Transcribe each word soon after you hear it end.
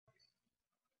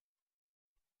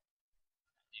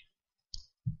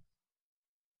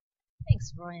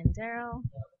Thanks, Roy and Daryl.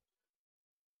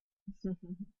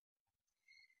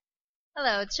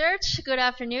 Hello, church. Good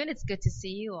afternoon. It's good to see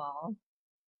you all.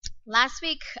 Last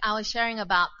week, I was sharing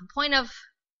about the point of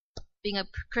being a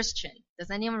Christian. Does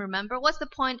anyone remember? What's the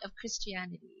point of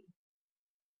Christianity?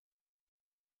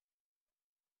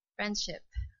 Friendship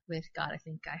with God, I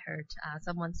think I heard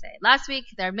someone say. Last week,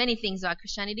 there are many things about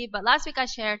Christianity, but last week I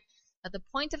shared that the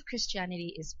point of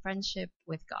Christianity is friendship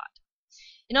with God.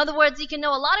 In other words, you can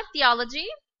know a lot of theology,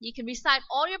 you can recite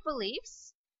all your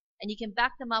beliefs, and you can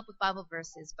back them up with Bible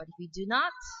verses, but if you do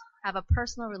not have a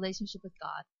personal relationship with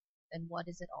God, then what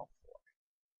is it all for?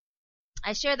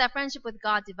 I share that friendship with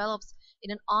God develops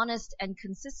in an honest and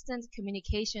consistent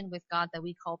communication with God that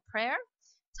we call prayer,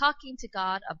 talking to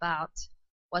God about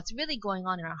what's really going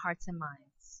on in our hearts and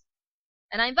minds.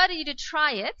 And I invited you to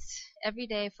try it every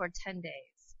day for 10 days.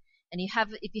 And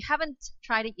if you haven't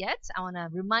tried it yet, I want to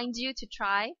remind you to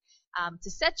try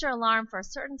to set your alarm for a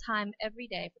certain time every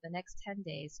day for the next 10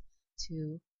 days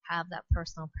to have that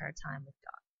personal prayer time with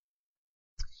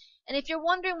God. And if you're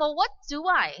wondering, well, what do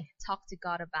I talk to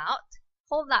God about?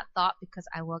 Hold that thought because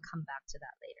I will come back to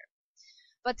that later.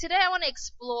 But today I want to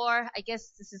explore, I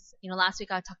guess this is, last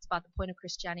week I talked about the point of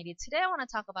Christianity. Today I want to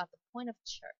talk about the point of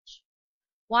church.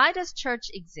 Why does church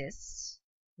exist?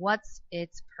 What's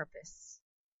its purpose?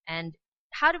 And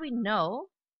how do we know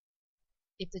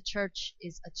if the church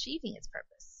is achieving its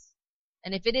purpose?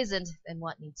 And if it isn't, then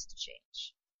what needs to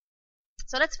change?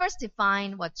 So let's first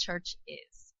define what church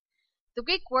is. The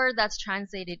Greek word that's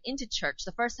translated into church,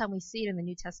 the first time we see it in the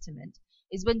New Testament,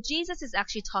 is when Jesus is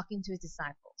actually talking to his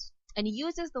disciples. And he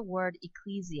uses the word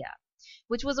ecclesia,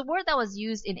 which was a word that was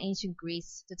used in ancient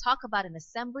Greece to talk about an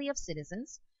assembly of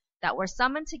citizens that were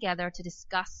summoned together to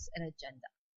discuss an agenda.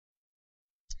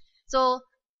 So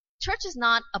church is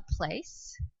not a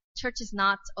place, church is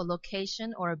not a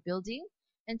location or a building,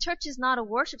 and church is not a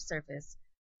worship service,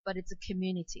 but it's a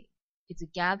community. It's a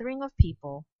gathering of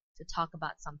people to talk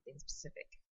about something specific.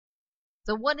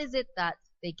 So what is it that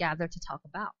they gather to talk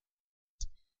about?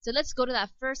 So let's go to that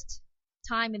first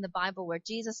time in the Bible where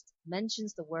Jesus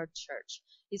mentions the word church.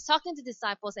 He's talking to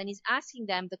disciples and he's asking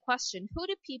them the question, who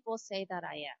do people say that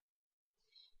I am?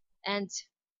 And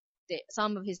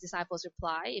some of his disciples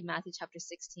reply in Matthew chapter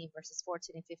 16, verses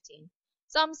 14 and 15.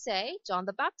 Some say John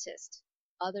the Baptist.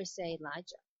 Others say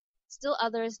Elijah. Still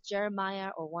others,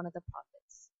 Jeremiah or one of the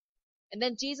prophets. And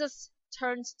then Jesus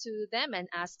turns to them and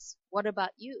asks, what about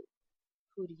you?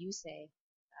 Who do you say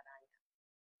that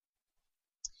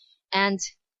I am? And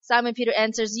Simon Peter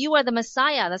answers, you are the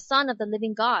Messiah, the Son of the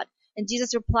living God. And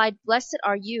Jesus replied, blessed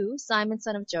are you, Simon,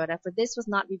 son of Jonah, for this was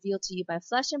not revealed to you by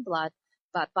flesh and blood,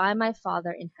 but by my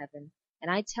Father in heaven.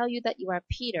 And I tell you that you are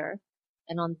Peter,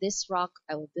 and on this rock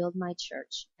I will build my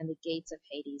church, and the gates of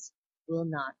Hades will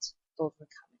not overcome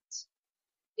it.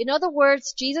 In other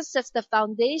words, Jesus sets the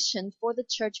foundation for the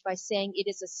church by saying it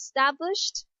is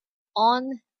established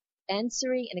on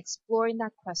answering and exploring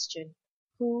that question,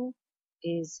 who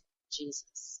is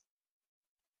Jesus?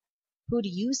 Who do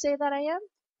you say that I am?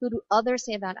 Who do others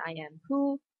say that I am?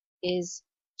 Who is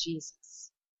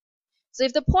Jesus? So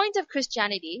if the point of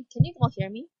Christianity, can you all hear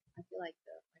me? I feel like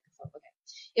the microphone, okay.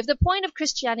 If the point of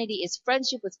Christianity is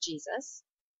friendship with Jesus,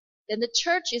 then the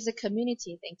church is a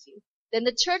community, thank you. Then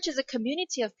the church is a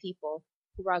community of people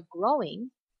who are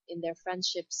growing in their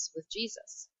friendships with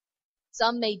Jesus.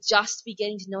 Some may just be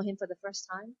getting to know him for the first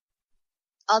time.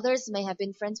 Others may have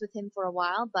been friends with him for a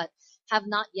while, but have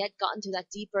not yet gotten to that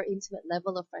deeper, intimate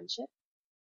level of friendship.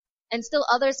 And still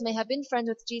others may have been friends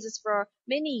with Jesus for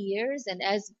many years, and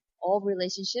as all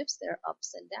relationships, there are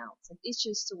ups and downs and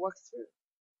issues to work through.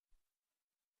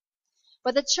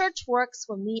 But the church works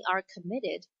when we are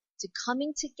committed to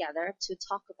coming together to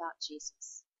talk about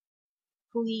Jesus,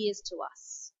 who he is to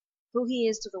us, who he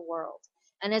is to the world.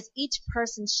 And as each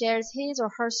person shares his or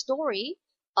her story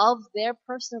of their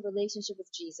personal relationship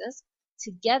with Jesus,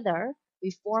 together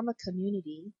we form a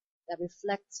community that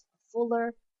reflects a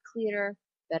fuller, clearer,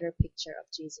 better picture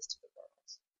of Jesus to the world.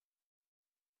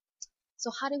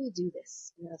 So how do we do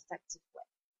this in an effective way?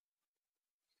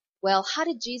 Well, how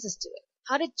did Jesus do it?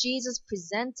 How did Jesus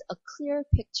present a clear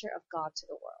picture of God to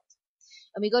the world?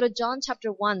 And we go to John chapter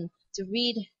 1 to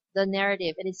read the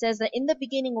narrative. And it says that in the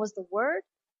beginning was the Word,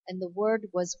 and the Word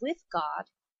was with God,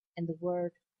 and the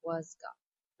Word was God.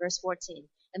 Verse 14.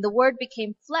 And the Word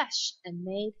became flesh and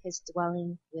made his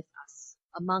dwelling with us,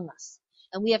 among us.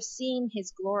 And we have seen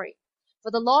his glory.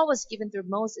 For the law was given through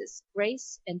Moses.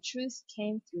 Grace and truth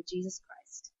came through Jesus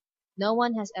Christ. No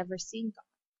one has ever seen God,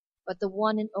 but the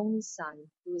one and only Son,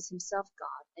 who is himself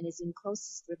God and is in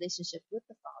closest relationship with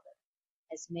the Father,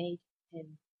 has made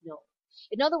him known.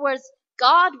 In other words,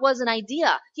 God was an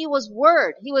idea. He was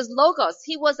word. He was logos.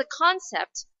 He was a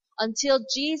concept until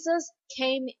Jesus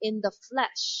came in the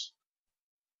flesh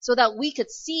so that we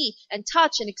could see and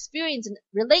touch and experience and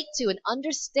relate to and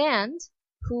understand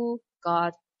who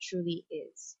God truly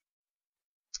is.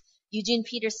 Eugene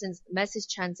Peterson's Message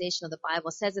translation of the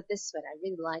Bible says it this way. I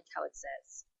really like how it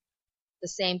says the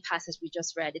same passage we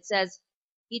just read. It says,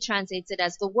 he translates it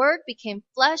as, the Word became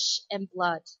flesh and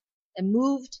blood and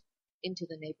moved into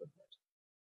the neighborhood.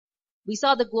 We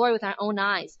saw the glory with our own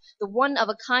eyes, the one of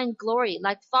a kind glory,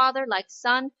 like Father, like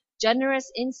Son, generous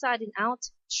inside and out,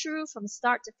 true from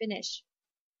start to finish.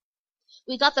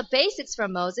 We got the basics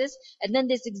from Moses, and then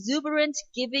this exuberant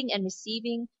giving and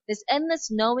receiving, this endless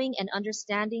knowing and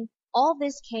understanding, all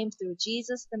this came through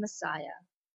Jesus the Messiah.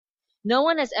 No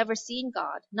one has ever seen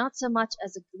God, not so much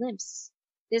as a glimpse,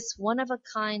 this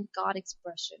one-of-a-kind God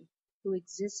expression who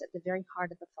exists at the very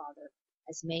heart of the Father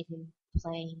has made him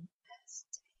plain as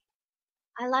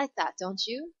day. I like that, don't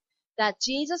you? That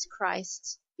Jesus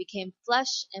Christ became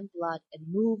flesh and blood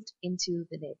and moved into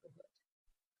the neighborhood.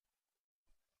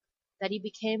 That he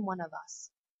became one of us.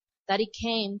 That he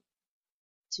came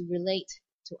to relate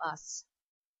to us,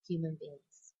 human beings.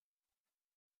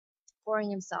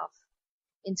 Pouring himself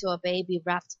into a baby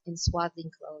wrapped in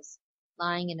swaddling clothes,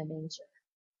 lying in a manger.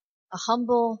 A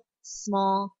humble,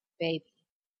 small baby,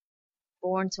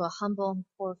 born to a humble,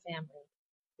 poor family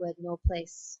who had no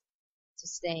place to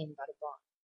stay in but a barn.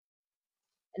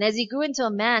 And as he grew into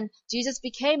a man, Jesus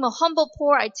became a humble,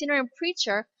 poor, itinerant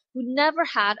preacher who never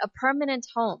had a permanent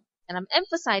home. And I'm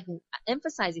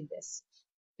emphasizing this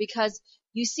because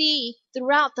you see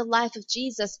throughout the life of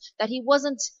Jesus that he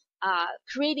wasn't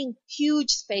creating huge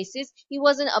spaces. He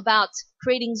wasn't about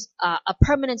creating a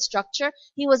permanent structure.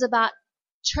 He was about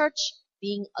church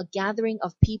being a gathering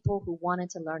of people who wanted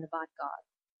to learn about God.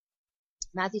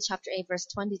 Matthew chapter 8 verse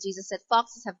 20, Jesus said,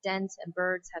 foxes have dens and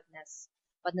birds have nests,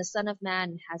 but the Son of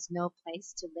Man has no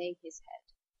place to lay his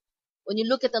head. When you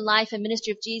look at the life and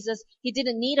ministry of Jesus, he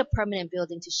didn't need a permanent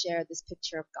building to share this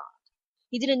picture of God.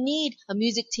 He didn't need a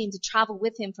music team to travel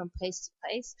with him from place to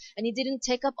place, and he didn't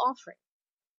take up offering.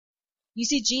 You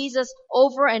see Jesus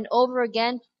over and over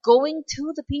again going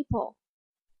to the people,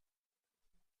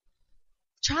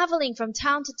 traveling from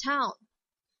town to town,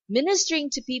 ministering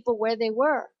to people where they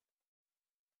were.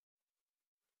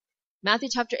 Matthew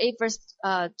chapter 8 verse,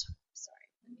 let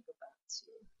me go back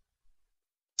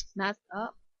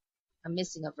to I'm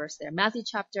missing a verse there. Matthew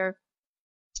chapter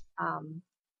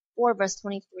 4 verse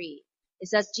 23. It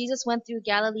says, Jesus went through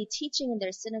Galilee teaching in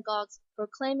their synagogues,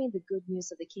 proclaiming the good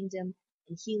news of the kingdom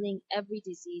and healing every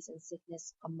disease and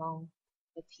sickness among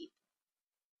the people.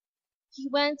 He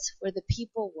went where the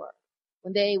people were.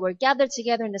 When they were gathered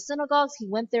together in the synagogues, he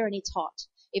went there and he taught.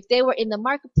 If they were in the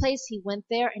marketplace, he went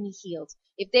there and he healed.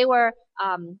 If they were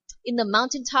in the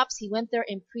mountaintops, he went there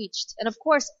and preached. And of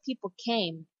course, people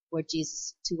came where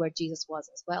Jesus was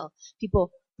as well.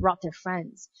 People brought their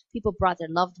friends. People brought their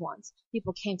loved ones.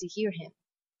 People came to hear him.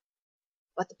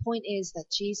 But the point is that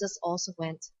Jesus also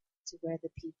went to where the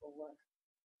people were.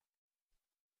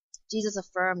 Jesus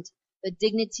affirmed the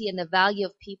dignity and the value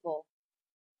of people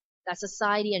that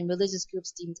society and religious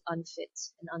groups deemed unfit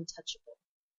and untouchable.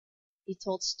 He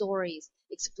told stories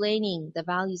explaining the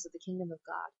values of the kingdom of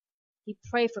God. He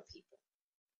prayed for people.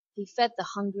 He fed the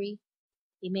hungry.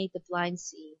 He made the blind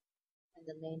see and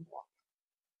the lame walk.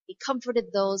 He comforted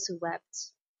those who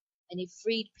wept, and he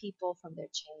freed people from their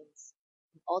chains.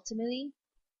 And ultimately,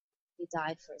 he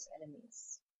died for his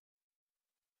enemies.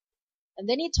 And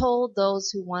then he told those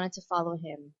who wanted to follow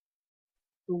him,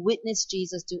 who witnessed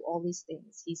Jesus do all these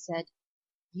things, he said,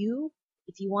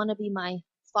 if you want to be my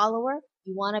follower,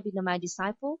 you want to be my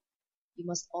disciple, you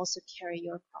must also carry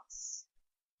your cross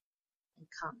and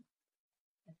come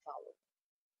and follow.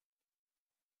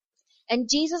 And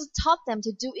Jesus taught them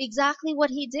to do exactly what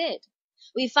he did.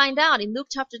 We find out in Luke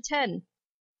chapter 10,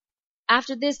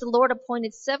 after this, the Lord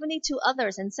appointed 72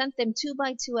 others and sent them 2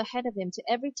 by 2 ahead of him to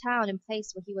every town and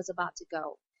place where he was about to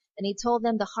go. And he told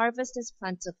them, the harvest is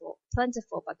plentiful,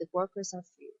 but the workers are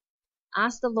few.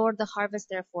 Ask the Lord of the harvest,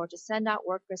 therefore, to send out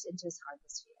workers into his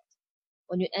harvest field.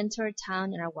 When you enter a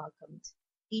town and are welcomed,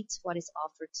 eat what is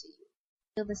offered to you.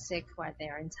 Heal the sick who are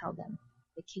there and tell them,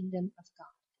 the kingdom of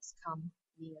God has come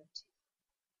near to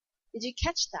you. Did you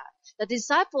catch that? The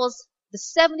disciples, the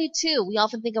 72, we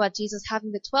often think about Jesus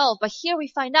having the 12, but here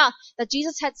we find out that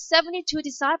Jesus had 72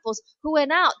 disciples who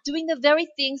went out doing the very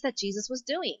things that Jesus was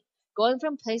doing. Going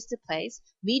from place to place,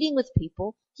 meeting with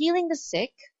people, healing the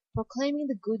sick, proclaiming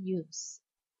the good news.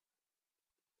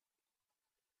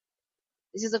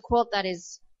 This is a quote that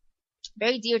is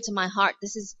very dear to my heart.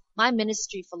 This is my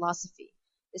ministry philosophy.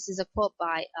 This is a quote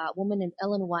by a woman named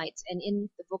Ellen White, and in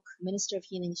the book Minister of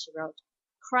Healing she wrote,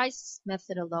 "Christ's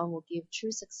method alone will give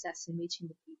true success in reaching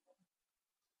the people.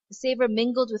 The Savior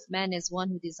mingled with men as one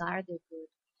who desired their good.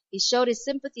 He showed his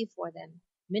sympathy for them,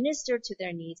 ministered to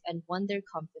their needs, and won their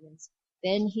confidence.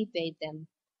 Then he bade them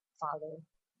follow."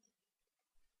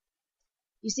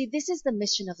 You see, this is the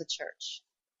mission of the church.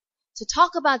 To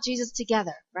talk about Jesus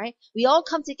together, right? We all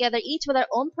come together, each with our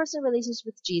own personal relationship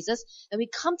with Jesus, and we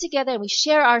come together and we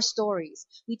share our stories.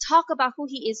 We talk about who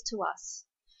he is to us.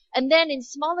 And then in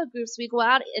smaller groups, we go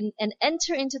out and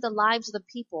enter into the lives of the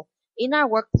people in our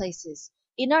workplaces,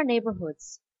 in our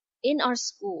neighborhoods, in our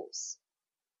schools.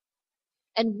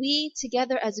 And we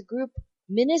together as a group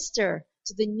minister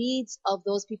to the needs of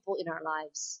those people in our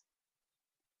lives.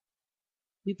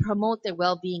 We promote their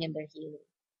well-being and their healing.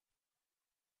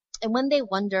 And when they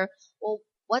wonder, well,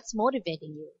 what's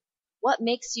motivating you? What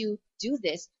makes you do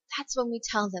this? That's when we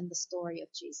tell them the story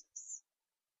of Jesus.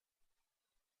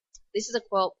 This is a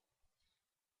quote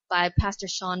by Pastor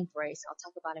Sean Brace. I'll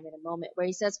talk about him in a moment, where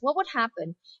he says, "What would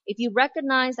happen if you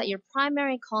recognized that your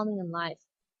primary calling in life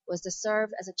was to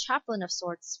serve as a chaplain of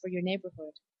sorts for your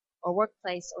neighborhood or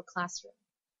workplace or classroom,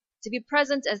 to be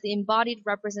present as the embodied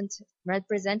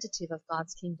representative of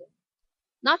God's kingdom?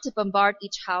 Not to bombard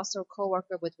each house or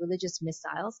coworker with religious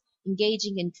missiles,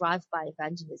 engaging in drive-by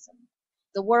evangelism.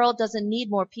 The world doesn't need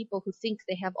more people who think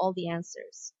they have all the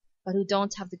answers, but who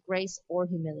don't have the grace or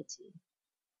humility.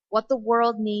 What the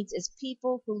world needs is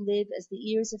people who live as the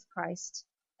ears of Christ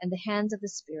and the hands of the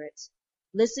Spirit,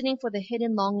 listening for the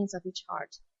hidden longings of each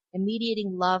heart and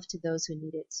mediating love to those who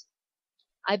need it.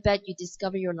 I bet you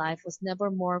discover your life was never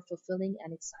more fulfilling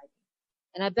and exciting.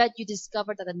 And I bet you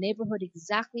discovered that a neighborhood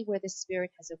exactly where the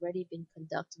Spirit has already been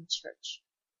conducting church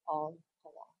all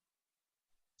along."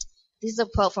 This is a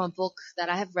quote from a book that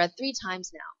I have read 3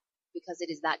 times now because it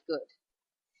is that good.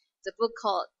 It's a book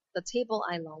called The Table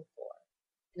I Long For,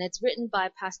 and it's written by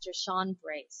Pastor Sean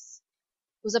Brace,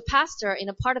 who's a pastor in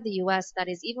a part of the U.S. that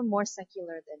is even more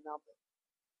secular than Melbourne.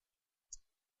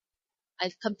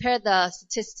 I've compared the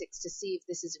statistics to see if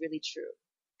this is really true,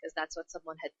 because that's what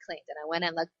someone had claimed, and I went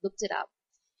and looked it up.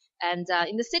 And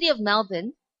in the city of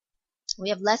Melbourne, we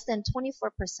have less than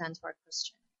 24% who are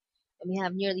Christian. And we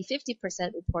have nearly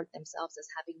 50% report themselves as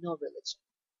having no religion.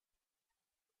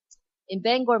 In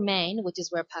Bangor, Maine, which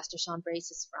is where Pastor Sean Brace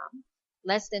is from,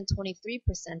 less than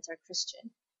 23% are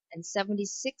Christian, and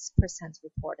 76%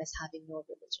 report as having no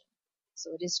religion.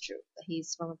 So it is true that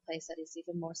he's from a place that is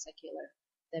even more secular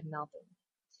than Melbourne.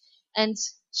 And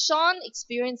Sean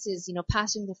experiences,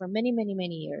 pastoring there for many, many,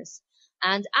 many years.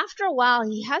 And after a while,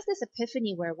 he has this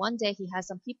epiphany where one day he has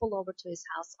some people over to his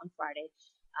house on Friday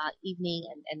evening,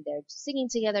 and they're singing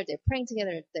together, they're praying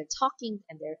together, they're talking,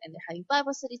 and they're having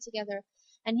Bible study together.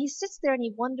 And he sits there and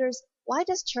he wonders, why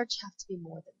does church have to be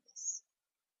more than this?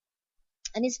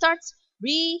 And he starts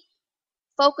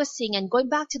refocusing and going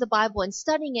back to the Bible and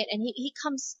studying it, and he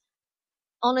comes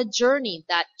on a journey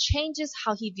that changes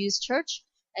how he views church,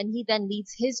 and he then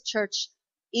leads his church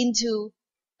into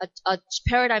a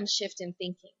paradigm shift in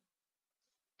thinking.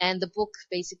 And the book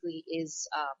basically is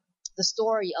the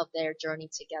story of their journey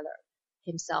together,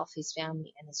 himself, his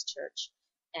family, and his church,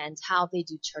 and how they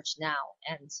do church now.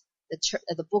 And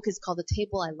the book is called The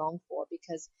Table I Long For,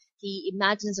 because he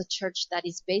imagines a church that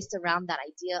is based around that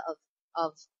idea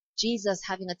of Jesus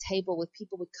having a table where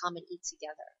people would come and eat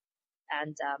together.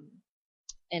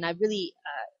 And I really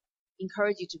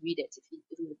encourage you to read it.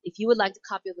 If you would like a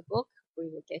copy of the book, we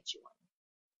will get you one.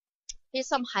 Here's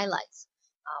some highlights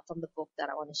from the book that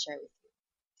I want to share with you.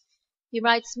 He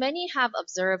writes, "Many have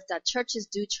observed that churches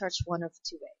do church one of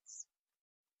 2 ways.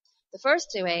 The first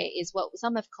way is what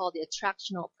some have called the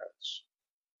attractional approach.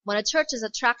 When a church is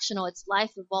attractional, its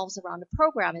life revolves around a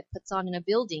program it puts on in a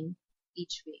building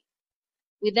each week.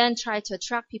 We then try to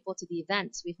attract people to the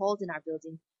events we hold in our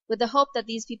building with the hope that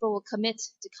these people will commit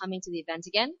to coming to the event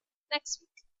again next week.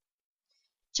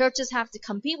 Churches have to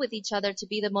compete with each other to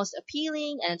be the most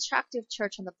appealing and attractive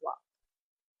church on the block.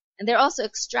 And they're also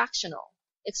extractional,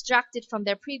 extracted from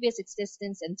their previous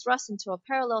existence and thrust into a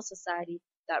parallel society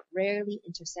that rarely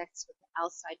intersects with the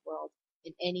outside world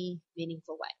in any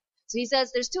meaningful way." So he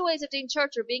says there's 2 ways of doing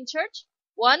church or being church.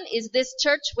 One is this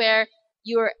church where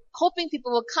you're hoping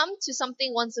people will come to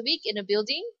something once a week in a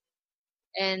building,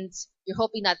 and you're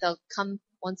hoping that they'll come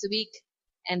once a week,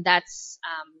 and that's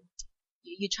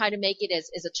you try to make it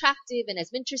as attractive and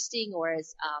as interesting or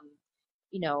as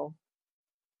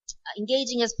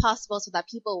engaging as possible so that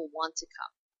people will want to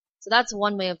come. So that's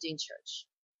one way of doing church.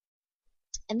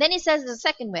 And then he says there's a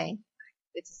second way.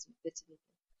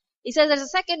 He says there's a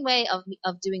second way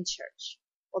of doing church,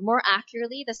 or more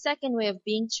accurately, the second way of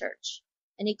being church.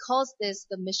 And he calls this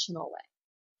the missional way.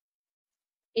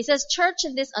 He says church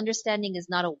in this understanding is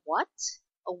not a what,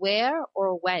 a where, or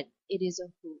a when. It is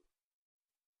a who.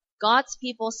 God's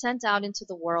people sent out into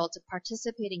the world to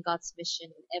participate in God's mission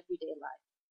in everyday life.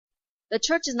 The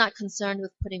church is not concerned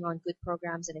with putting on good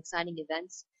programs and exciting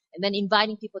events and then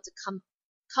inviting people to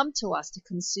come to us to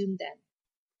consume them.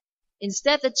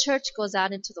 Instead, the church goes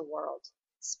out into the world,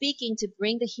 speaking to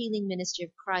bring the healing ministry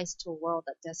of Christ to a world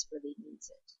that desperately needs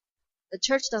it. The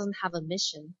church doesn't have a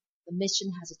mission. The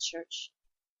mission has a church,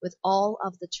 with all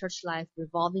of the church life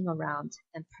revolving around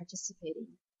and participating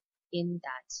in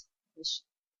that mission.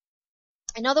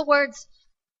 In other words,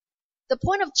 the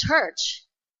point of church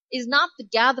is not the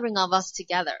gathering of us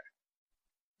together.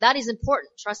 That is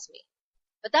important, trust me.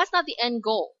 But that's not the end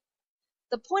goal.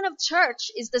 The point of church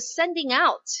is the sending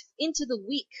out into the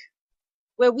week,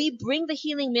 where we bring the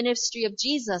healing ministry of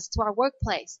Jesus to our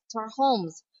workplace, to our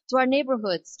homes, to our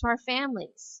neighborhoods, to our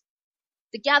families.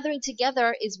 The gathering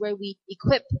together is where we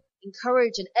equip,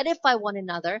 encourage, and edify one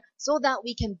another so that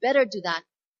we can better do that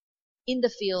in the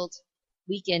field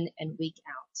week in and week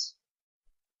out.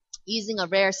 Using a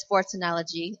rare sports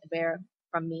analogy, rare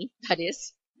from me, that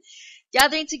is,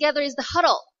 gathering together is the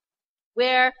huddle,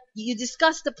 where you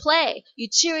discuss the play, you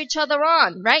cheer each other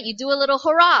on, right? You do a little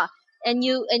hurrah, and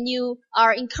you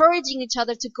are encouraging each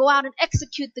other to go out and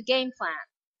execute the game plan.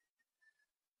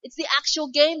 It's the actual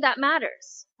game that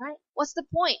matters, right? What's the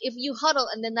point if you huddle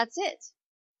and then that's it?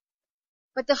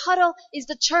 But the huddle is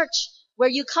the church where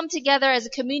you come together as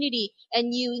a community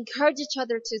and you encourage each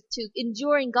other to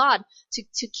endure in God,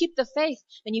 to keep the faith,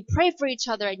 and you pray for each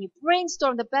other and you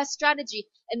brainstorm the best strategy,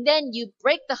 and then you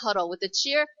break the huddle with a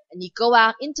cheer and you go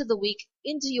out into the week,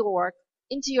 into your work,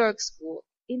 into your school,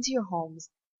 into your homes,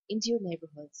 into your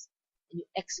neighborhoods, and you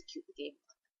execute the game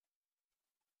plan.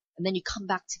 And then you come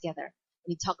back together and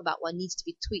you talk about what needs to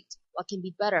be tweaked, what can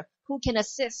be better, who can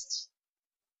assist.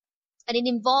 And it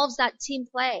involves that team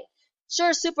play.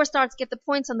 Sure, superstars get the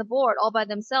points on the board all by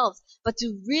themselves, but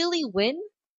to really win,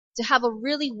 to have a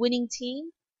really winning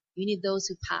team, you need those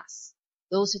who pass,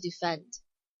 those who defend,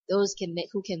 those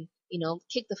who can,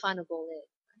 kick the final goal in.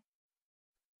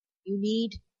 You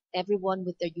need everyone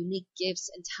with their unique gifts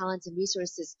and talents and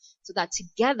resources so that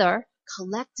together,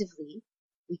 collectively,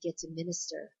 we get to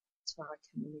minister to our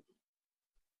community.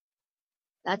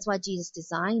 That's why Jesus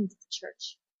designed the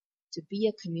church, to be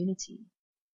a community.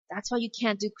 That's why you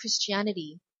can't do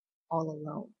Christianity all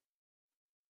alone.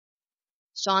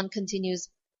 Sean continues,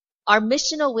 our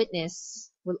missional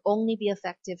witness will only be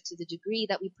effective to the degree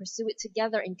that we pursue it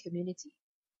together in community.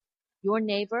 Your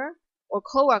neighbor or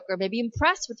coworker may be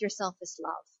impressed with your selfless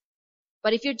love.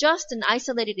 But if you're just an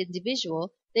isolated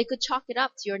individual, they could chalk it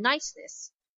up to your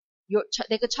niceness.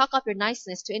 They could chalk up your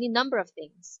niceness to any number of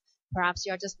things. Perhaps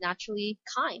you are just naturally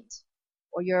kind,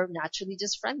 or you're naturally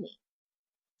just friendly.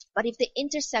 But if they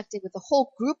intersected with a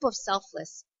whole group of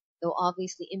selfless, though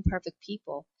obviously imperfect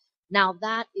people, now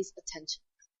that is attention.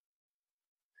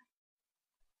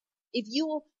 If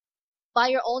you, by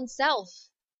your own self,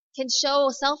 can show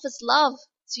selfless love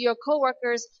to your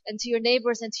coworkers and to your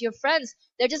neighbors and to your friends,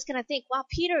 they're just going to think, wow,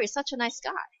 Peter is such a nice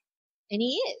guy. And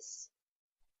he is.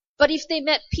 But if they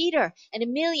met Peter and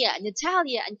Emilia and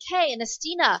Natalia and Kay and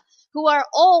Estina, who are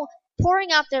all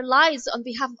pouring out their lives on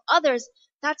behalf of others,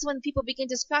 that's when people begin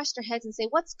to scratch their heads and say,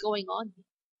 what's going on here?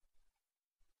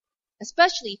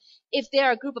 Especially if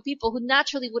they're a group of people who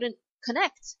naturally wouldn't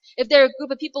connect. If they're a group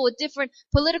of people with different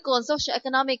political and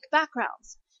socioeconomic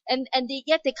backgrounds. And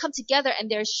yet they come together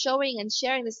and they're showing and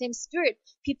sharing the same spirit,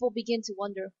 people begin to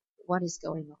wonder, what is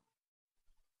going on?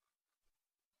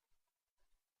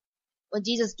 When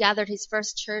Jesus gathered his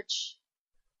first church,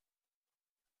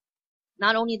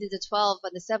 not only did the 12,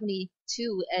 but the 72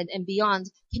 and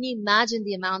beyond, can you imagine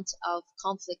the amount of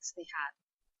conflicts they had?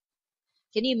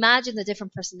 Can you imagine the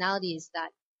different personalities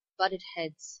that butted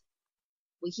heads?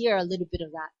 We hear a little bit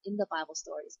of that in the Bible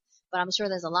stories, but I'm sure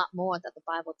there's a lot more that the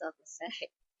Bible doesn't say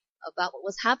about what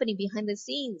was happening behind the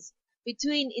scenes,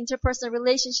 between interpersonal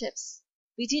relationships,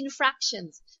 between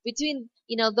fractions, between,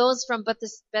 those from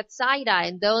Bethsaida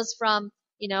and those from,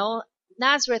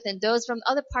 Nazareth and those from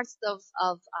other parts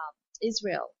of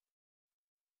Israel,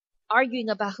 arguing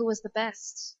about who was the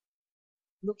best,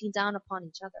 looking down upon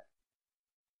each other.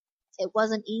 It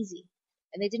wasn't easy,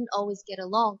 and they didn't always get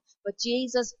along, but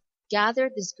Jesus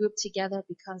gathered this group together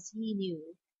because he knew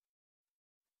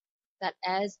that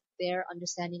as their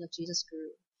understanding of Jesus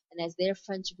grew, and as their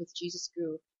friendship with Jesus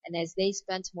grew, and as they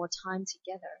spent more time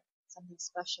together, something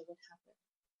special would happen.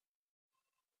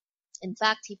 In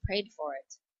fact, he prayed for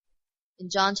it. In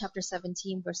John chapter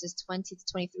 17, verses 20 to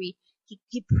 23,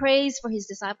 he prays for his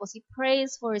disciples. He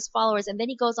prays for his followers. And then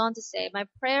he goes on to say, my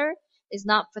prayer is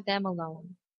not for them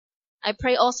alone. I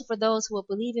pray also for those who will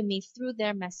believe in me through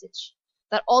their message,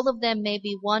 that all of them may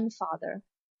be one, Father,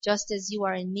 just as you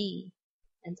are in me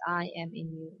and I am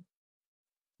in you.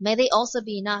 May they also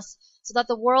be in us, so that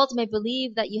the world may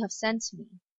believe that you have sent me.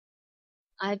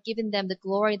 I have given them the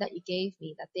glory that you gave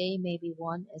me, that they may be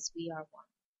one as we are one.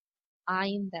 I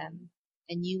in them,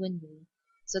 and you in me,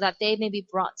 so that they may be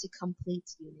brought to complete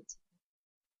unity.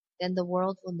 Then the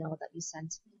world will know that you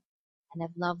sent me, and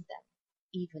have loved them,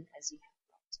 even as you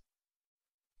have loved.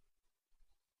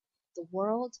 The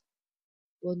world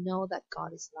will know that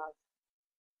God is love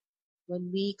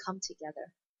when we come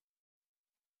together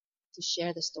to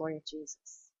share the story of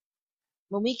Jesus.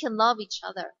 When we can love each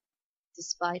other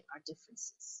despite our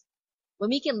differences. When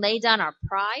we can lay down our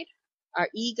pride, our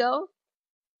ego,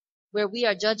 where we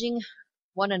are judging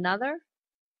one another,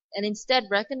 and instead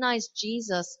recognize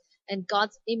Jesus and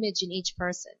God's image in each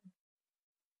person,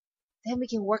 then we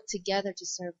can work together to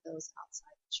serve those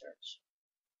outside the church.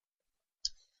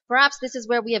 Perhaps this is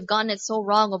where we have gotten it so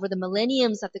wrong over the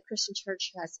millenniums that the Christian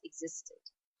church has existed.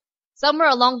 Somewhere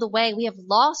along the way, we have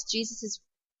lost Jesus'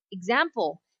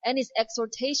 example and his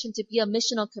exhortation to be a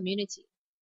missional community.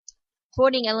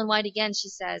 Quoting Ellen White again, she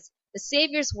says, the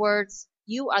Savior's words,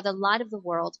 "You are the light of the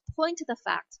world," point to the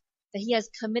fact that he has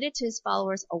committed to his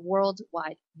followers a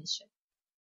worldwide mission.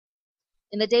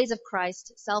 In the days of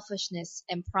Christ, selfishness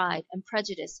and pride and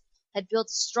prejudice had built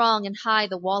strong and high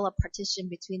the wall of partition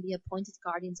between the appointed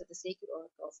guardians of the sacred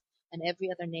oracles and every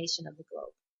other nation of the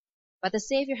globe. But the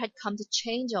Savior had come to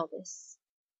change all this.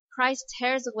 Christ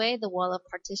tears away the wall of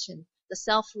partition, the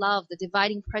self-love, the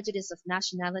dividing prejudice of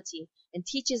nationality, and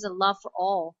teaches a love for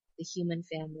all the human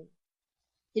family.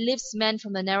 He lifts men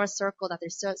from the narrow circle that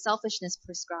their selfishness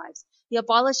prescribes. He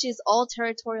abolishes all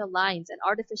territorial lines and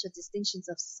artificial distinctions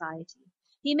of society.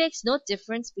 He makes no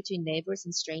difference between neighbors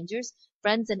and strangers,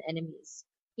 friends and enemies.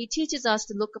 He teaches us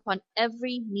to look upon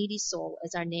every needy soul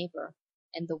as our neighbor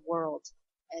and the world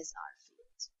as our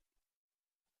field.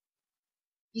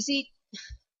 You see,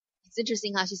 it's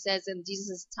interesting how she says in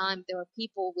Jesus' time there were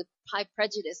people with high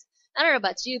prejudice. I don't know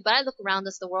about you, but I look around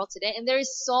us, the world today, and there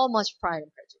is so much pride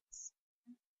and prejudice.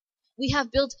 We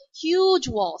have built huge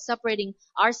walls separating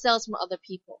ourselves from other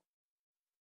people,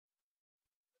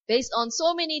 based on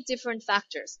so many different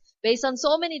factors, based on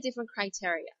so many different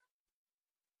criteria.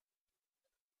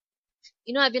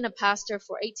 You know, I've been a pastor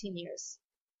for 18 years.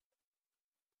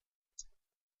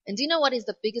 And do you know what is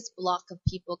the biggest block of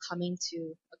people coming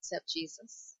to accept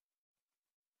Jesus?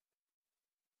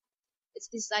 It's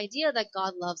this idea that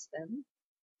God loves them,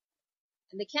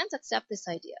 and they can't accept this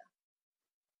idea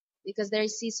because they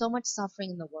see so much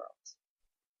suffering in the world.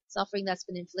 Suffering that's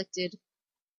been inflicted,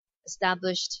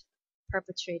 established,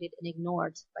 perpetrated, and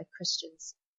ignored by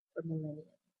Christians for millennia.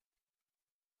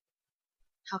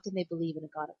 How can they believe in a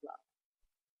God of love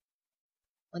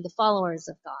when the followers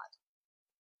of God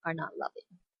are not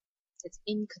loving? It's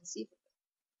inconceivable.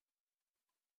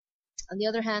 On the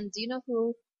other hand, do you know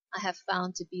who I have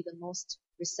found to be the most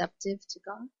receptive to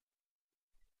God?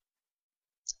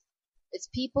 It's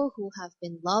people who have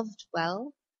been loved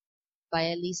well by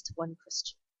at least one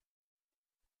Christian.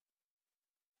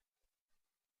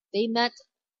 They met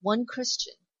one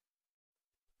Christian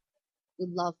who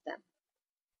loved them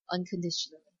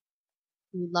unconditionally,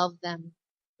 who loved them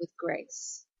with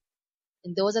grace.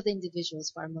 And those are the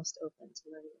individuals who are most open to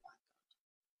learning about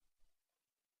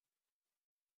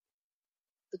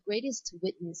God. The greatest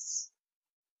witness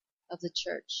of the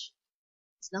church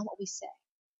is not what we say.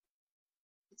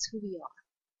 It's who we are.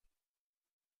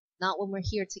 Not when we're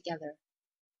here together,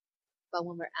 but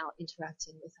when we're out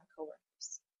interacting with our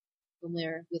coworkers, when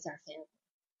we're with our family,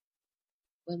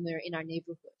 when we're in our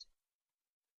neighborhood.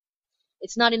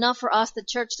 It's not enough for us, the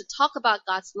church, to talk about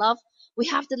God's love. We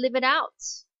have to live it out.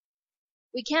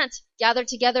 We can't gather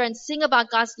together and sing about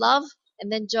God's love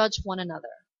and then judge one another.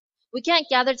 We can't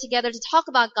gather together to talk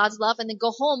about God's love and then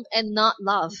go home and not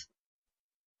love.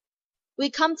 We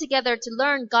come together to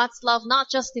learn God's love not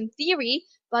just in theory,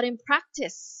 but in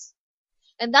practice.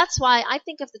 And that's why I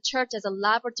think of the church as a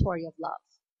laboratory of love.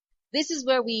 This is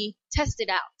where we test it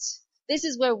out. This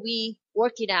is where we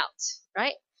work it out,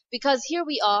 right? Because here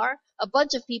we are, a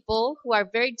bunch of people who are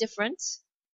very different.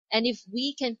 And if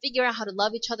we can figure out how to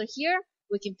love each other here,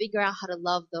 we can figure out how to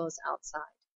love those outside.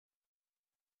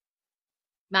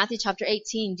 Matthew chapter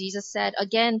 18, Jesus said,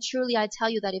 "Again, truly I tell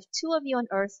you that if two of you on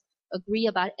earth agree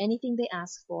about anything they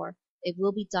ask for, it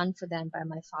will be done for them by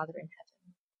my Father in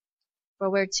heaven. For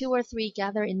where two or three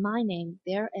gather in my name,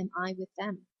 there am I with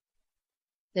them."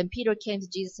 Then Peter came to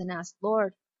Jesus and asked,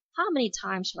 Lord, how many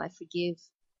times shall I forgive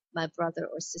my brother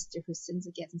or sister who sins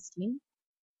against me?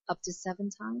 Up to 7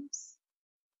 times?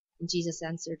 And Jesus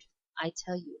answered, I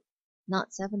tell you,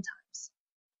 not 7 times,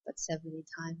 but 70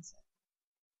 times.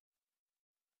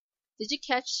 Did you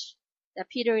catch that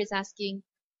Peter is asking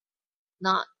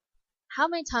not how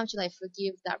many times shall I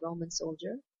forgive that Roman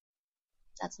soldier?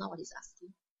 That's not what he's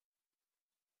asking.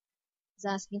 He's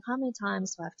asking how many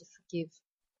times do I have to forgive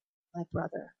my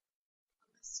brother or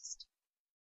my sister?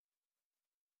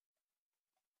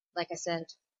 Like I said,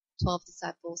 12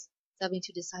 disciples,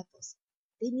 72 disciples.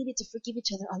 They needed to forgive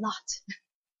each other a lot.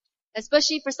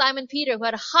 Especially for Simon Peter, who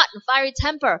had a hot and fiery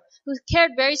temper, who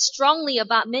cared very strongly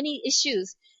about many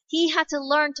issues. He had to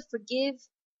learn to forgive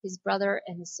his brother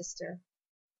and his sister.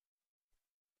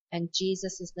 And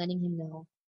Jesus is letting him know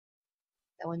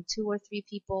that when 2 or 3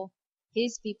 people,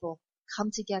 his people, come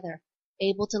together,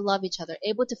 able to love each other,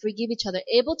 able to forgive each other,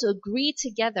 able to agree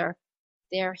together,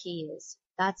 there he is.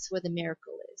 That's where the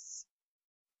miracle is.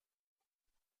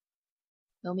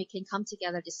 When we can come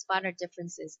together despite our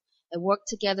differences and work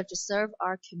together to serve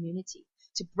our community,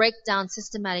 to break down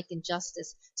systematic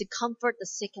injustice, to comfort the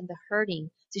sick and the hurting,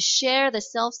 to share the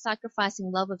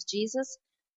self-sacrificing love of Jesus,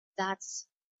 that's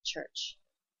church.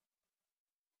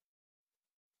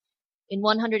 In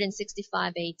 165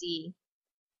 AD,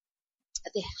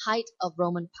 at the height of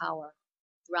Roman power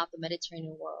throughout the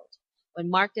Mediterranean world, when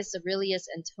Marcus Aurelius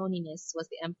Antoninus was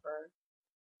the emperor,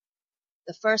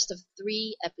 the first of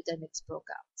 3 epidemics broke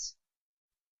out.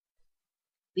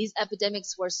 These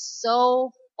epidemics were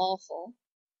so awful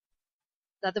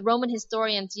that the Roman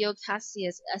historian Dio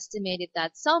Cassius estimated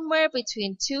that somewhere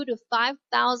between 2,000 to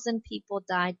 5,000 people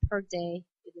died per day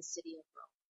in the city of Rome.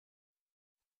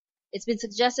 It's been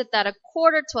suggested that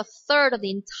 1/4 to 1/3 of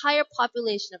the entire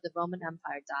population of the Roman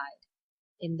Empire died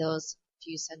in those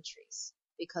few centuries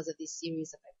because of these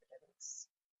series of epidemics.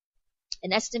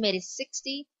 An estimated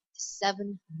 60 to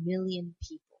 7 million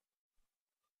people.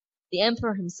 The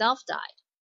emperor himself died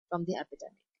from the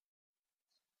epidemic.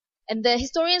 And the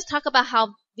historians talk about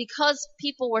how because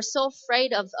people were so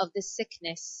afraid of this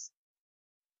sickness,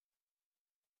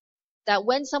 that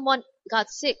when someone got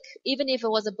sick, even if it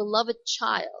was a beloved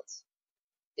child,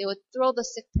 they would throw the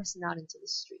sick person out into the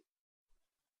street.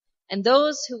 And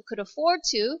those who could afford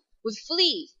to would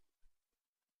flee.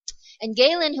 And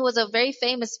Galen, who was a very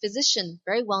famous physician,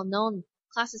 very well-known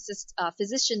classicist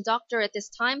physician doctor at this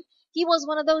time, he was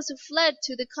one of those who fled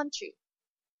to the country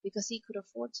because he could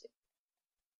afford to.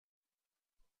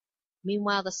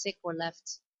 Meanwhile, the sick were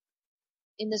left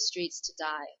in the streets to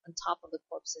die on top of the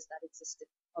corpses that existed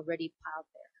already piled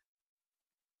there.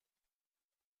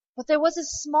 But there was a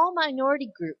small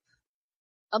minority group,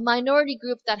 a minority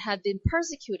group that had been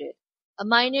persecuted, a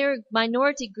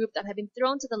minority group that had been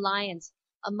thrown to the lions,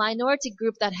 a minority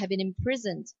group that had been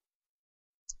imprisoned.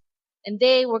 And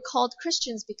they were called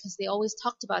Christians because they always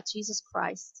talked about Jesus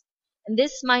Christ. And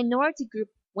this minority group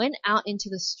went out into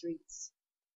the streets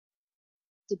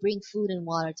to bring food and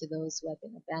water to those who had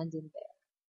been abandoned there,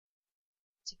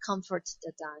 to comfort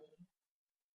the dying,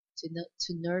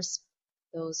 to nurse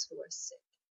those who were sick.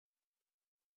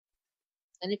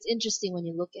 And it's interesting when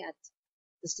you look at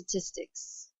the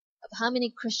statistics of how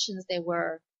many Christians there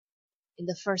were in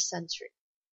the first century.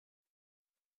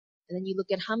 And then you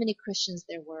look at how many Christians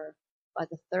there were by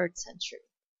the 3rd century.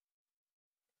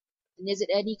 And is it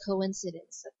any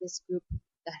coincidence that this group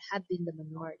that had been the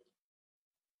minority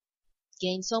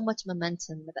gained so much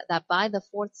momentum that by the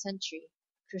 4th century,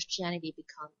 Christianity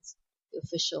becomes the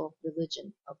official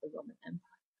religion of the Roman Empire?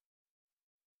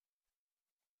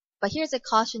 But here's a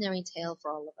cautionary tale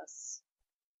for all of us.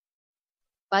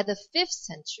 By the 5th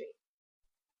century,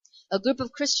 a group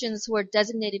of Christians who were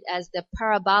designated as the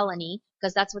Parabalani,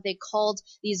 because that's what they called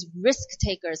these risk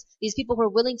takers, these people who were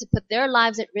willing to put their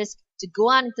lives at risk to go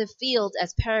out into the field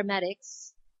as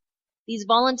paramedics, these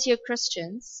volunteer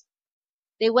Christians,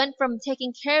 they went from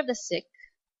taking care of the sick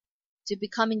to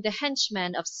becoming the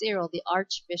henchmen of Cyril, the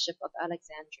Archbishop of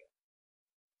Alexandria.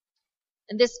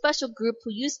 And this special group,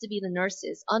 who used to be the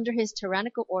nurses, under his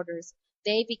tyrannical orders,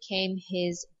 they became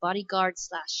his bodyguard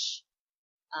slash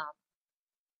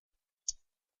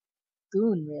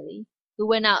goon, really, who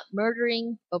went out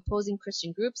murdering opposing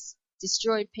Christian groups,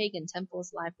 destroyed pagan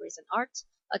temples, libraries, and art,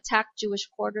 attacked Jewish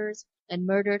quarters, and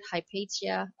murdered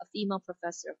Hypatia, a female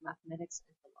professor of mathematics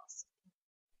and philosophy.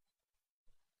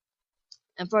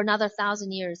 And for another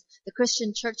 1,000 years, the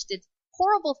Christian church did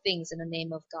horrible things in the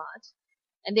name of God.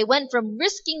 And they went from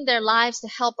risking their lives to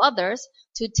help others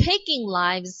to taking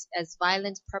lives as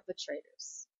violent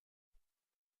perpetrators.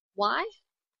 Why?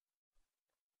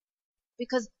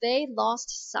 because they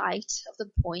lost sight of the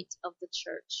point of the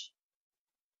church.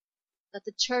 That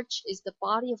the church is the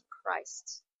body of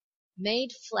Christ, made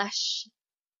flesh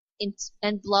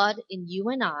and blood in you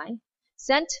and I,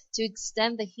 sent to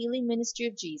extend the healing ministry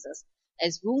of Jesus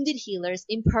as wounded healers,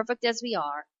 imperfect as we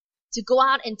are, to go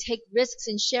out and take risks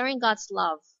in sharing God's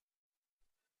love.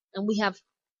 And we have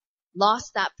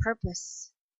lost that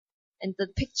purpose and the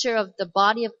picture of the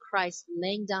body of Christ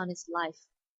laying down his life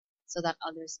so that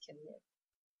others can live.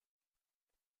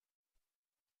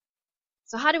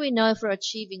 So how do we know if we're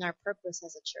achieving our purpose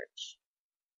as a church?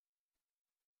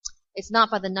 It's not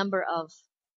by the number of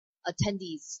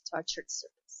attendees to our church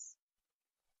service.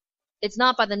 It's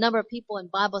not by the number of people in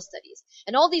Bible studies.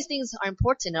 And all these things are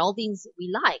important and all things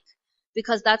we like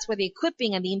because that's where the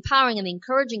equipping and the empowering and the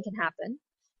encouraging can happen.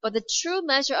 But the true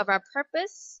measure of our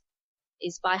purpose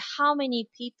is by how many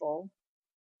people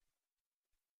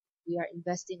we are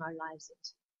investing our lives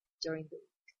into during the week.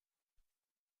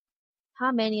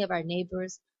 How many of our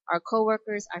neighbors, our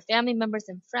co-workers, our family members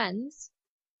and friends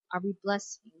are we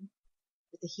blessing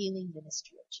with the healing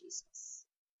ministry of Jesus?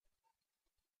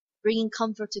 Bringing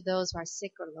comfort to those who are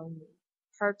sick or lonely,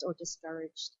 hurt or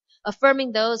discouraged,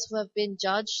 affirming those who have been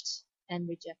judged and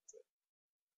rejected,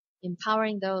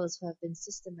 empowering those who have been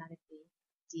systematically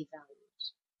devalued.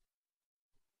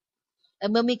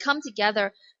 And when we come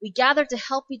together, we gather to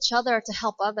help each other, to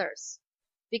help others.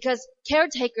 Because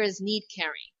caretakers need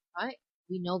caring, right?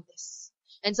 We know this.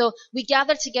 And so we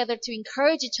gather together to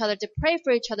encourage each other, to pray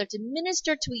for each other, to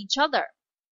minister to each other.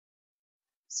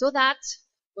 So that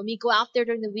when we go out there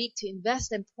during the week to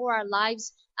invest and pour our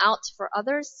lives out for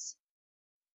others,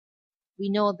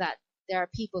 we know that there are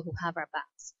people who have our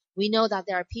backs. We know that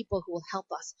there are people who will help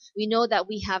us. We know that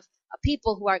we have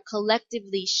people who are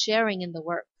collectively sharing in the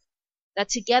work. That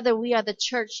together we are the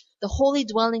church, the holy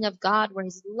dwelling of God, where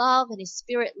his love and his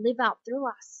spirit live out through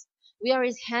us. We are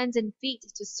his hands and feet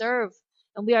to serve,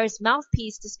 and we are his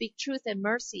mouthpiece to speak truth and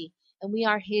mercy, and we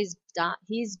are his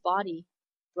body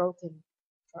broken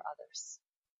for others.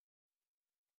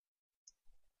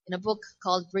 In a book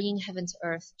called Bringing Heaven to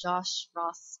Earth, Josh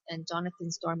Ross and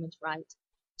Jonathan Stormont write,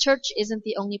 "Church isn't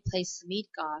the only place to meet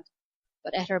God,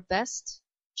 but at our best,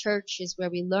 church is where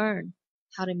we learn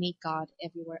how to meet God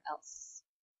everywhere else.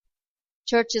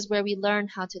 Church is where we learn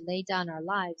how to lay down our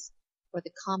lives for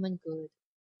the common good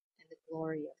and the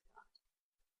glory of God."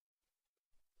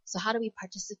 So how do we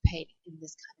participate in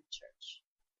this kind of church?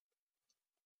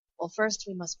 Well, first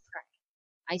we must pray.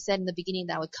 I said in the beginning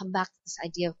that I would come back to this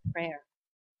idea of prayer.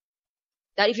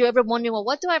 That if you're ever wondering, well,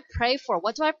 what do I pray for?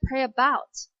 What do I pray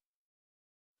about?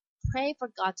 Pray for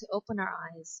God to open our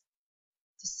eyes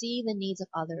to see the needs of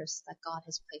others that God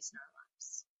has placed in our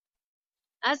lives.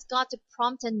 Ask God to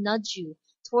prompt and nudge you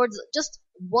towards just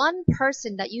one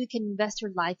person that you can invest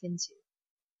your life into.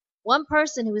 One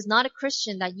person who is not a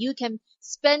Christian that you can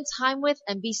spend time with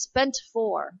and be spent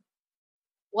for.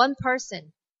 One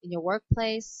person in your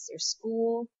workplace, your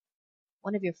school,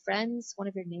 one of your friends, one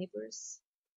of your neighbors.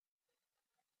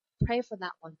 Pray for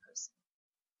that one person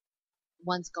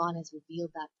once God has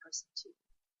revealed that person to you.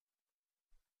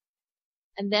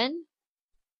 And then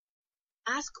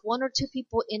ask one or two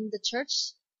people in the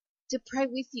church to pray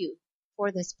with you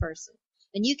for this person.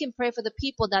 And you can pray for the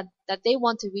people that they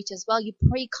want to reach as well. You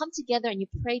pray, you come together and you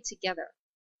pray together.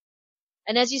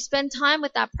 And as you spend time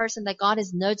with that person that God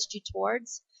has nudged you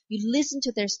towards, you listen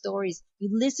to their stories, you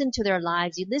listen to their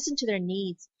lives, you listen to their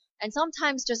needs. And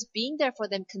sometimes just being there for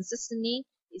them consistently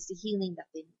is the healing that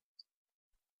they need.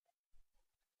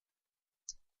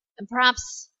 And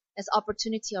perhaps as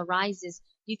opportunity arises,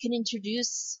 you can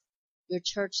introduce your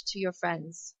church to your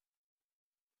friends.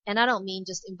 And I don't mean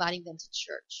just inviting them to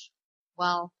church.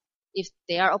 Well, if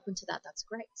they are open to that, that's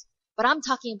great. But I'm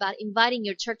talking about inviting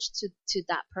your church to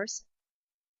that person.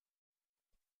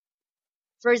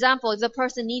 For example, if the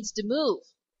person needs to move,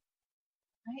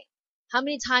 right? How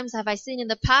many times have I seen in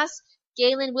the past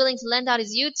Galen willing to lend out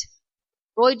his ute,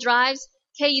 Roy drives,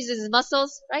 Kay uses his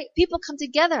muscles, right? People come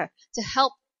together to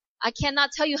help. I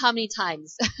cannot tell you how many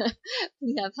times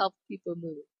we have helped people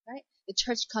move, right? The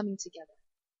church coming together.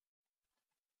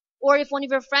 Or if one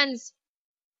of your friends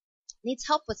needs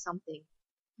help with something,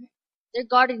 their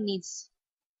garden needs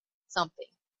something.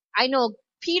 I know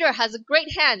Peter has a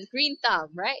great hand, green thumb,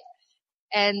 right?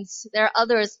 And there are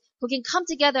others who can come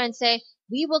together and say,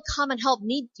 we will come and help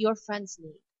meet your friend's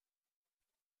need.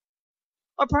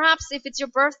 Or perhaps if it's your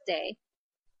birthday,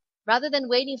 rather than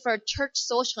waiting for a church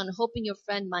social and hoping your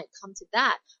friend might come to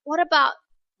that, what about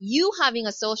you having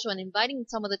a social and inviting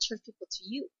some of the church people to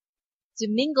you to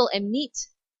mingle and meet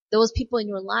those people in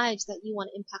your lives that you want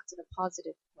to impact in a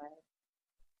positive way?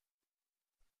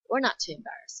 We're not too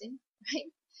embarrassing,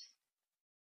 right?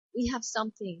 We have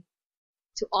something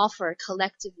to offer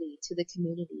collectively to the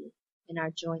community in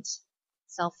our joint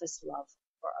selfless love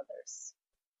for others.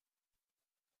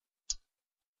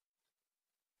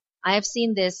 I have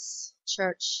seen this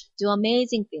church do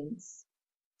amazing things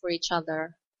for each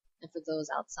other and for those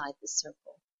outside this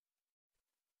circle.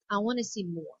 I want to see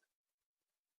more.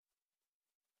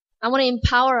 I want to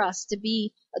empower us to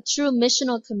be a true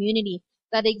missional community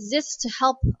that exists to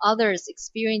help others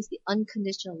experience the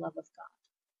unconditional love of God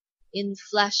in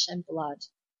flesh and blood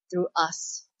through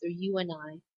us, through you and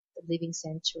I, the living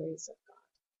sanctuaries of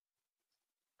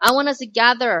God. I want us to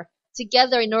gather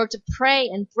together in order to pray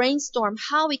and brainstorm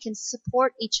how we can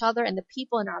support each other and the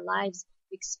people in our lives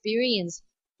experience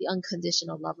the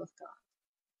unconditional love of God.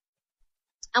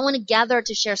 I want to gather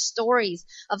to share stories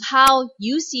of how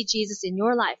you see Jesus in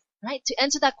your life, right? To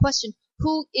answer that question,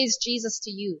 who is Jesus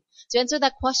to you? To answer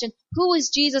that question, who is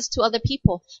Jesus to other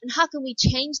people? And how can we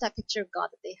change that picture of God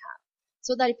that they have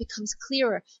so that it becomes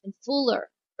clearer and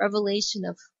fuller revelation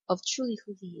of truly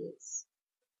who He is?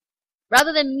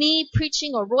 Rather than me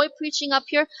preaching or Roy preaching up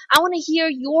here, I want to hear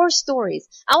your stories.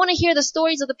 I want to hear the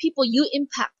stories of the people you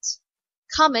impact.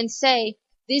 Come and say,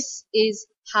 this is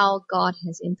how God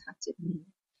has impacted me.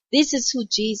 This is who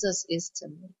Jesus is to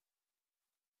me.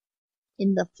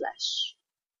 In the flesh.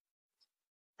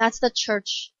 That's the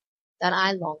church that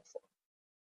I long for.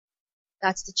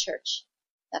 That's the church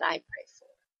that I pray for.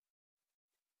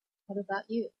 What about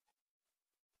you?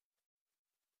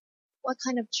 What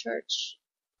kind of church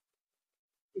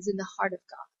is in the heart of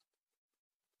God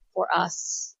for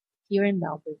us here in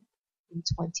Melbourne in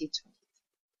 2020?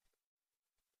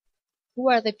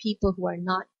 Who are the people who are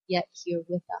not yet here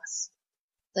with us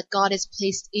that God has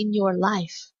placed in your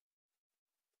life,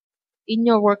 in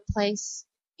your workplace,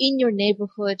 in your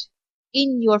neighborhood,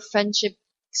 in your friendship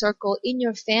circle, in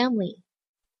your family,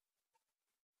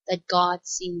 that God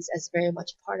sees as very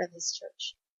much part of His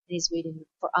church, and He's waiting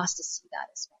for us to see that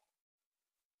as well.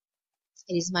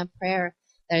 It is my prayer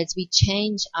that as we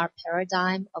change our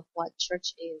paradigm of what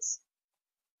church is,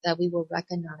 that we will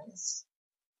recognize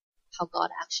how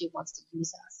God actually wants to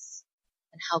use us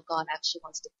and how God actually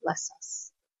wants to bless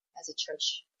us as a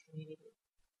church community.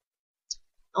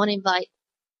 I want to invite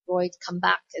Roy to come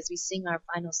back as we sing our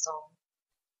final song,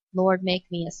 Lord,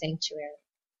 Make Me a Sanctuary.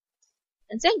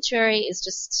 And sanctuary is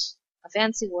just a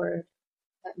fancy word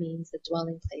that means the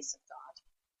dwelling place of God.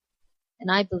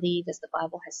 And I believe, as the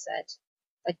Bible has said,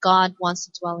 that God wants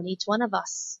to dwell in each one of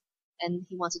us, and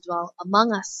He wants to dwell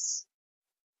among us.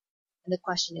 And the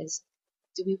question is,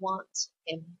 do we want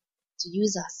Him to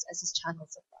use us as His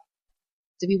channels of love?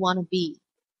 Do we want to be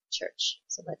church?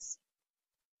 So let's